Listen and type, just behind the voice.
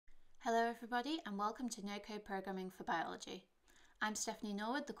everybody and welcome to No Code Programming for Biology. I'm Stephanie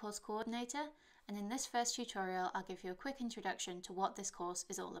Norwood, the course coordinator, and in this first tutorial I'll give you a quick introduction to what this course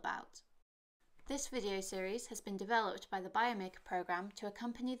is all about. This video series has been developed by the Biomaker program to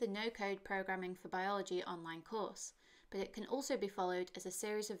accompany the No Code Programming for Biology online course, but it can also be followed as a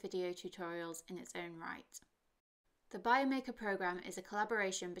series of video tutorials in its own right. The Biomaker program is a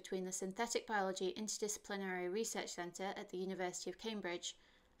collaboration between the Synthetic Biology Interdisciplinary Research Centre at the University of Cambridge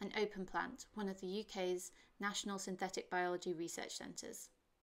and OpenPlant, one of the UK's national synthetic biology research centres.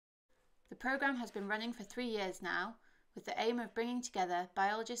 The programme has been running for 3 years now, with the aim of bringing together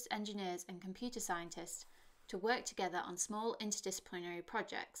biologists, engineers and computer scientists to work together on small interdisciplinary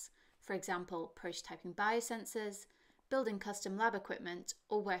projects, for example prototyping biosensors, building custom lab equipment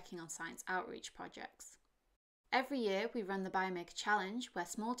or working on science outreach projects. Every year we run the Biomaker Challenge, where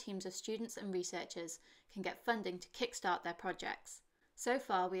small teams of students and researchers can get funding to kickstart their projects. So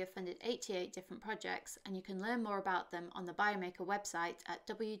far we have funded 88 different projects, and you can learn more about them on the Biomaker website at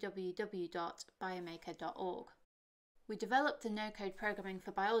www.biomaker.org. We developed the No Code Programming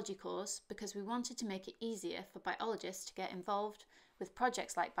for Biology course because we wanted to make it easier for biologists to get involved with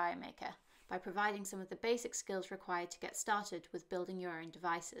projects like Biomaker by providing some of the basic skills required to get started with building your own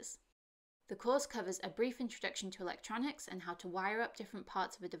devices. The course covers a brief introduction to electronics and how to wire up different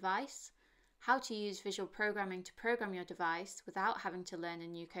parts of a device, how to use visual programming to program your device without having to learn a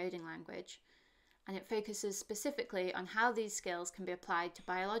new coding language, and it focuses specifically on how these skills can be applied to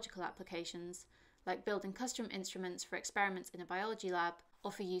biological applications, like building custom instruments for experiments in a biology lab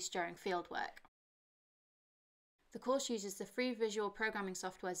or for use during fieldwork. The course uses the free visual programming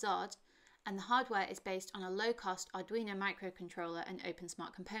software Zod, and the hardware is based on a low-cost Arduino microcontroller and open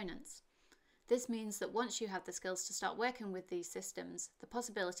smart components. This means that once you have the skills to start working with these systems, the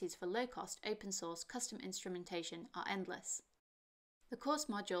possibilities for low-cost, open-source, custom instrumentation are endless. The course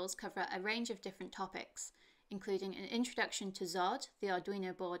modules cover a range of different topics, including an introduction to Zod, the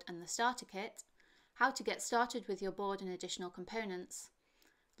Arduino board and the starter kit, how to get started with your board and additional components,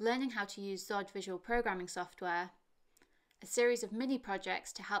 learning how to use Zod visual programming software, a series of mini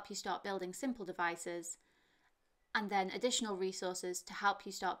projects to help you start building simple devices, and then additional resources to help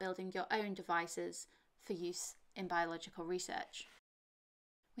you start building your own devices for use in biological research.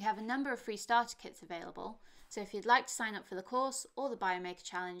 We have a number of free starter kits available, so if you'd like to sign up for the course or the Biomaker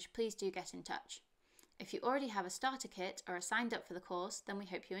Challenge, please do get in touch. If you already have a starter kit or are signed up for the course, then we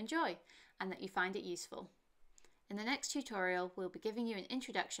hope you enjoy and that you find it useful. In the next tutorial, we'll be giving you an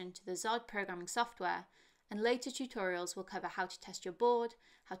introduction to the Zod programming software, and later tutorials will cover how to test your board,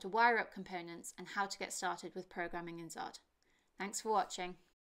 how to wire up components, and how to get started with programming in Zod. Thanks for watching.